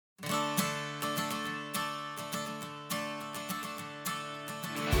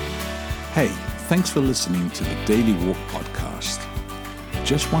Hey, thanks for listening to the Daily Walk podcast.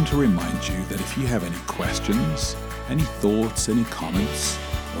 Just want to remind you that if you have any questions, any thoughts, any comments,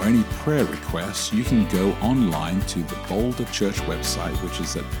 or any prayer requests, you can go online to the Boulder Church website, which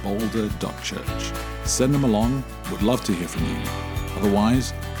is at boulder.church. Send them along. Would love to hear from you.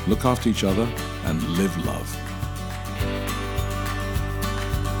 Otherwise, look after each other and live love.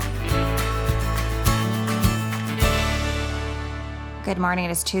 Good morning.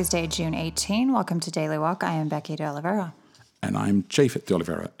 It is Tuesday, June 18. Welcome to Daily Walk. I am Becky de Oliveira. And I'm Japhet de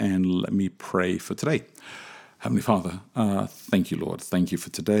Oliveira. And let me pray for today. Heavenly Father, thank you, Lord. Thank you for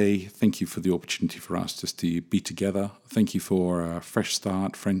today. Thank you for the opportunity for us just to be together. Thank you for a fresh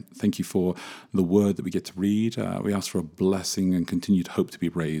start. Thank you for the word that we get to read. We ask for a blessing and continued hope to be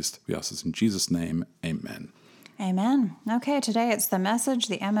raised. We ask this in Jesus' name. Amen. Amen. Okay, today it's the message,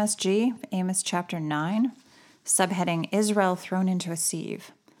 the MSG, Amos chapter 9, subheading Israel thrown into a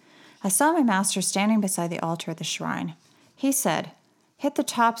sieve. I saw my master standing beside the altar at the shrine. He said, "Hit the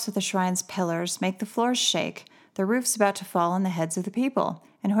tops of the shrine's pillars, make the floors shake. The roof's about to fall on the heads of the people,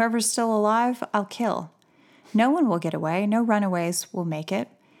 and whoever's still alive, I'll kill. No one will get away, no runaways will make it.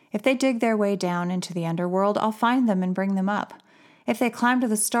 If they dig their way down into the underworld, I'll find them and bring them up. If they climb to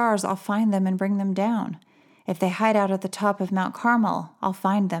the stars, I'll find them and bring them down. If they hide out at the top of Mount Carmel, I'll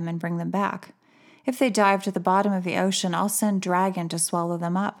find them and bring them back. If they dive to the bottom of the ocean, I'll send dragon to swallow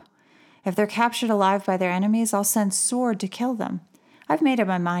them up. If they're captured alive by their enemies, I'll send sword to kill them. I've made up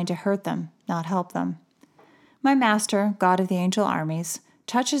my mind to hurt them, not help them. My master, God of the angel armies,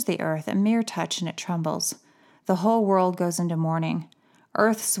 touches the earth, a mere touch, and it trembles. The whole world goes into mourning.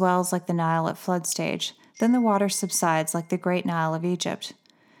 Earth swells like the Nile at flood stage, then the water subsides like the great Nile of Egypt.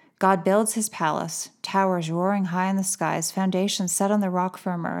 God builds his palace, towers roaring high in the skies, foundations set on the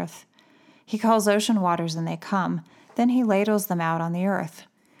rock-firm earth. He calls ocean waters and they come, then he ladles them out on the earth.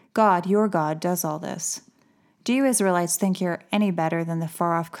 God, your God, does all this. Do you Israelites think you're any better than the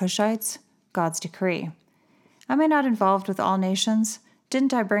far-off Cushites? God's decree. Am I not involved with all nations?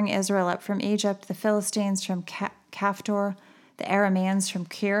 Didn't I bring Israel up from Egypt, the Philistines from Caphtor, the Arameans from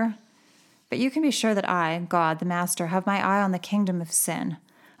Kir? But you can be sure that I, God, the Master, have my eye on the kingdom of sin.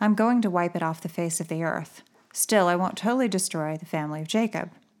 I'm going to wipe it off the face of the earth. Still, I won't totally destroy the family of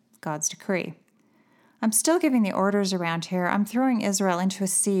Jacob. God's decree. I'm still giving the orders around here. I'm throwing Israel into a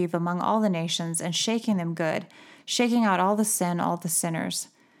sieve among all the nations and shaking them good, shaking out all the sin, all the sinners.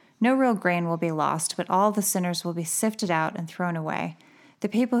 No real grain will be lost, but all the sinners will be sifted out and thrown away. The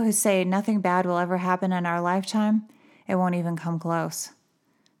people who say nothing bad will ever happen in our lifetime, it won't even come close.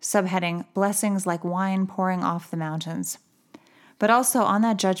 Subheading, blessings like wine pouring off the mountains. But also on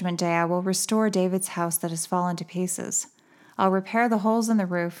that judgment day I will restore David's house that has fallen to pieces. I'll repair the holes in the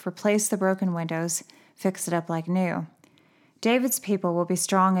roof, replace the broken windows, fix it up like new. David's people will be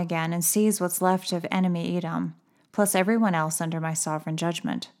strong again and seize what's left of enemy Edom, plus everyone else under my sovereign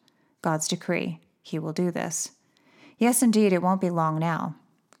judgment. God's decree. He will do this. Yes, indeed, it won't be long now.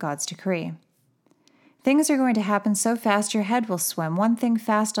 God's decree. Things are going to happen so fast your head will swim, one thing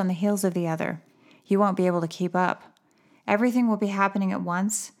fast on the heels of the other. You won't be able to keep up. Everything will be happening at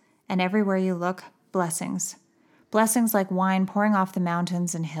once, and everywhere you look, blessings. Blessings like wine pouring off the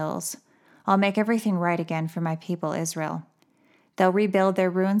mountains and hills. I'll make everything right again for my people Israel. They'll rebuild their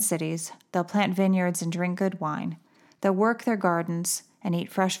ruined cities. They'll plant vineyards and drink good wine. They'll work their gardens and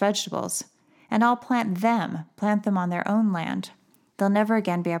eat fresh vegetables. And I'll plant them on their own land. They'll never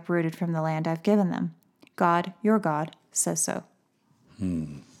again be uprooted from the land I've given them. God, your God, says so.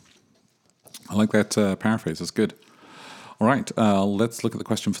 I like that paraphrase. That's good. All right, let's look at the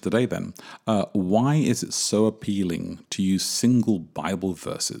question for today then. Why is it so appealing to use single Bible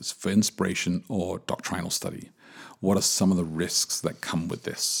verses for inspiration or doctrinal study? What are some of the risks that come with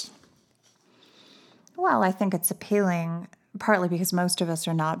this? Well, I think it's appealing partly because most of us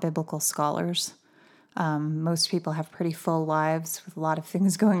are not biblical scholars. Most people have pretty full lives with a lot of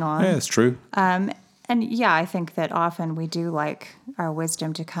things going on. Yeah, it's true. And yeah, I think that often we do like our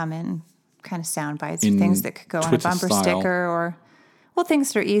wisdom to come in kind of sound bites, or things that could go on a bumper sticker, or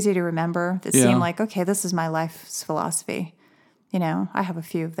things that are easy to remember that seem like, okay, this is my life's philosophy. You know, I have a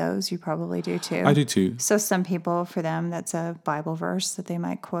few of those. You probably do too. I do too. So some people, for them, that's a Bible verse that they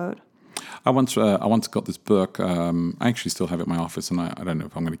might quote. I once got this book. I actually still have it in my office, and I don't know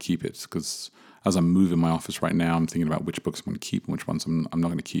if I'm going to keep it because as I'm moving my office right now, I'm thinking about which books I'm going to keep and which ones I'm not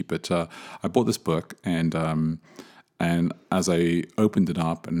going to keep. But I bought this book, and as I opened it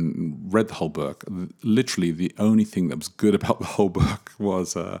up and read the whole book, literally the only thing that was good about the whole book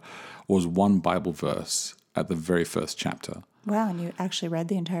was one Bible verse at the very first chapter. Wow, and you actually read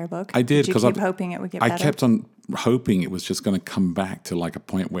the entire book? I did, because I keep hoping it would get better. I kept on hoping it was just going to come back to like a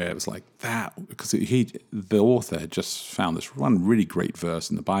point where it was like that, because the author had just found this one really great verse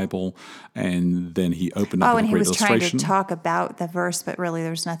in the Bible, and then he opened up and a he great was illustration. trying to talk about the verse, but really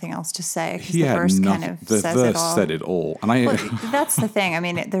there's nothing else to say because He the had verse nothing. kind of The says verse it all. said it all, and Well, that's the thing. I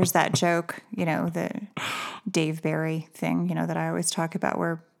mean, there's that joke, the Dave Barry thing, that I always talk about,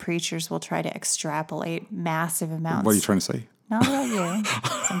 where preachers will try to extrapolate massive amounts. what are you trying to say? Not about you.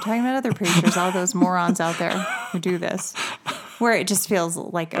 So I'm talking about other preachers, all those morons out there who do this, where it just feels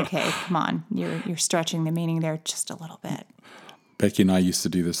like, okay, come on, you're stretching the meaning there just a little bit. Becky and I used to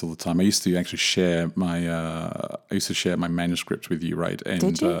do this all the time. I used to actually share my manuscript with you, right? And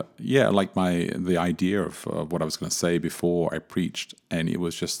Did you? yeah, like the idea of what I was going to say before I preached, and it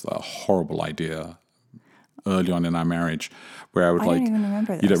was just a horrible idea early on in our marriage, where I would I don't even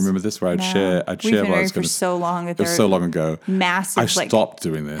remember this. You don't remember this? Where I'd share We've been what I married was for going to. so long that It was so long ago. massive. I stopped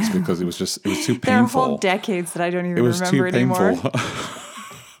doing this because it was too painful. There are whole decades that I don't even It was remember too painful. anymore.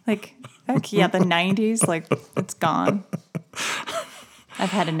 Like, okay, the 90s, like, it's gone.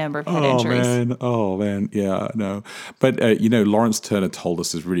 I've had a number of head injuries. Oh man, yeah, no. But Lawrence Turner told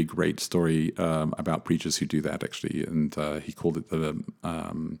us this really great story about preachers who do that actually, and he called it the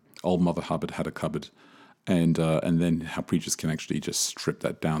Old Mother Hubbard Had a Cupboard, and then how preachers can actually just strip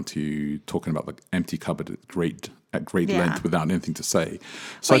that down to talking about the empty cupboard at great length without anything to say.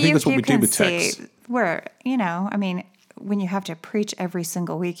 So I think that's what we do with text. Where when you have to preach every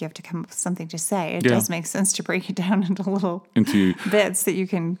single week, you have to come up with something to say. It does make sense to break it down into bits that you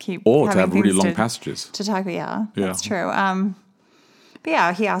can keep. Or to have really long passages. To talk about, yeah, that's true. But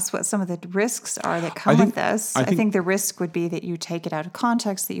yeah, he asked what some of the risks are that come with this. I think the risk would be that you take it out of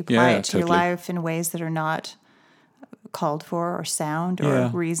context, that you apply it to your life in ways that are not called for or sound or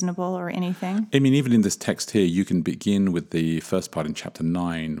reasonable or anything. I mean, even in this text here, you can begin with the first part in chapter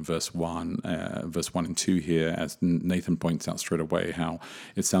 9, verse 1 and 2 here, as Nathan points out straight away, how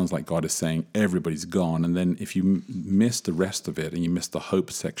it sounds like God is saying everybody's gone. And then if you miss the rest of it and you miss the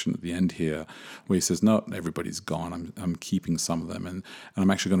hope section at the end here, where he says, no, everybody's gone. I'm keeping some of them and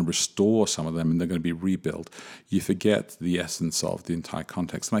I'm actually going to restore some of them and they're going to be rebuilt. You forget the essence of the entire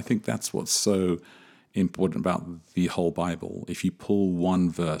context. And I think that's what's so important about the whole Bible. If you pull one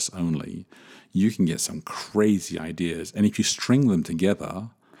verse only, you can get some crazy ideas. And if you string them together...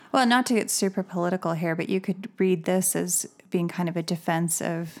 Well, not to get super political here, but you could read this as being kind of a defense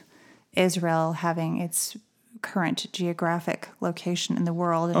of Israel having its current geographic location in the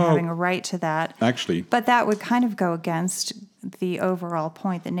world and having a right to that. Actually. But that would kind of go against the overall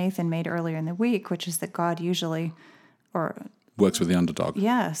point that Nathan made earlier in the week, which is that God usually... works with the underdog.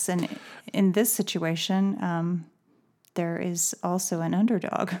 Yes, and in this situation, there is also an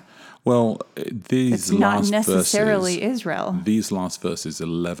underdog. Well, it's not necessarily Israel. These last verses,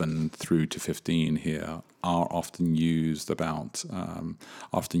 11 through to 15 here, are often used to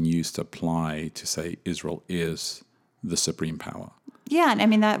apply to say Israel is the supreme power. Yeah, and I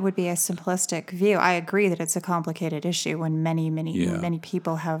mean, that would be a simplistic view. I agree that it's a complicated issue when many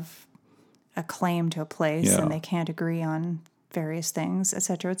people have a claim to a place and they can't agree on various things,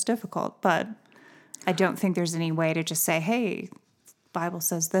 etc. It's difficult, but I don't think there's any way to just say, hey, the Bible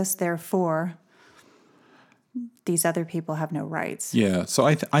says this, therefore these other people have no rights. Yeah, so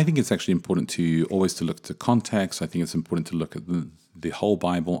I think it's actually important to always to look to context. I think it's important to look at the whole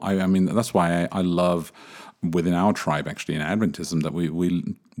Bible. I mean, that's why I love within our tribe, actually, in Adventism, that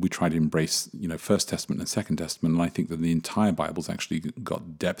we try to embrace, First Testament and Second Testament, and I think that the entire Bible's actually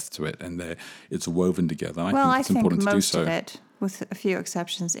got depth to it, and it's woven together. And I think it's important to do so. Most of it, with a few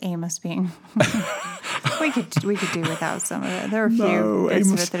exceptions, Amos being, we could do without some of it. There are a few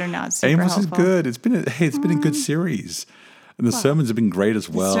bits of it that are not super Amos helpful. is good. It's been a good series. And the sermons have been great as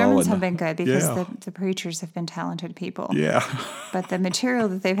well. The sermons have been good because the preachers have been talented people. Yeah. But the material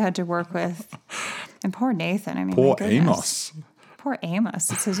that they've had to work with, and poor Nathan, I mean, poor my goodness. Amos. Poor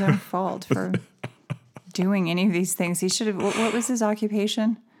Amos. It's his own fault for doing any of these things. He should have, what was his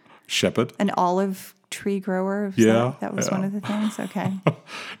occupation? Shepherd. An olive tree grower? That was one of the things? Okay.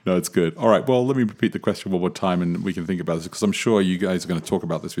 No, it's good. All right, well, let me repeat the question one more time and we can think about this, because I'm sure you guys are going to talk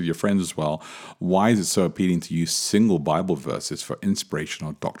about this with your friends as well. Why is it so appealing to use single Bible verses for inspiration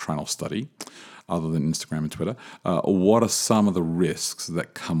or doctrinal study, other than Instagram and Twitter? What are some of the risks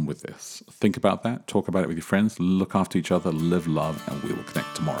that come with this? Think about that. Talk about it with your friends. Look after each other. Live love, and we will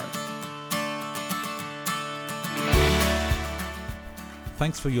connect tomorrow.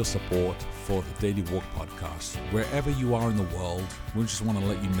 Thanks for your support for the Daily Walk podcast. Wherever you are in the world, we just want to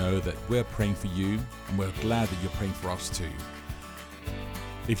let you know that we're praying for you, and we're glad that you're praying for us too.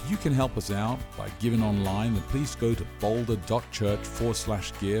 If you can help us out by giving online, then please go to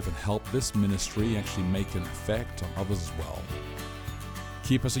boulder.church/give and help this ministry actually make an effect on others as well.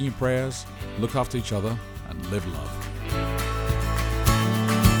 Keep us in your prayers, look after each other, and live love.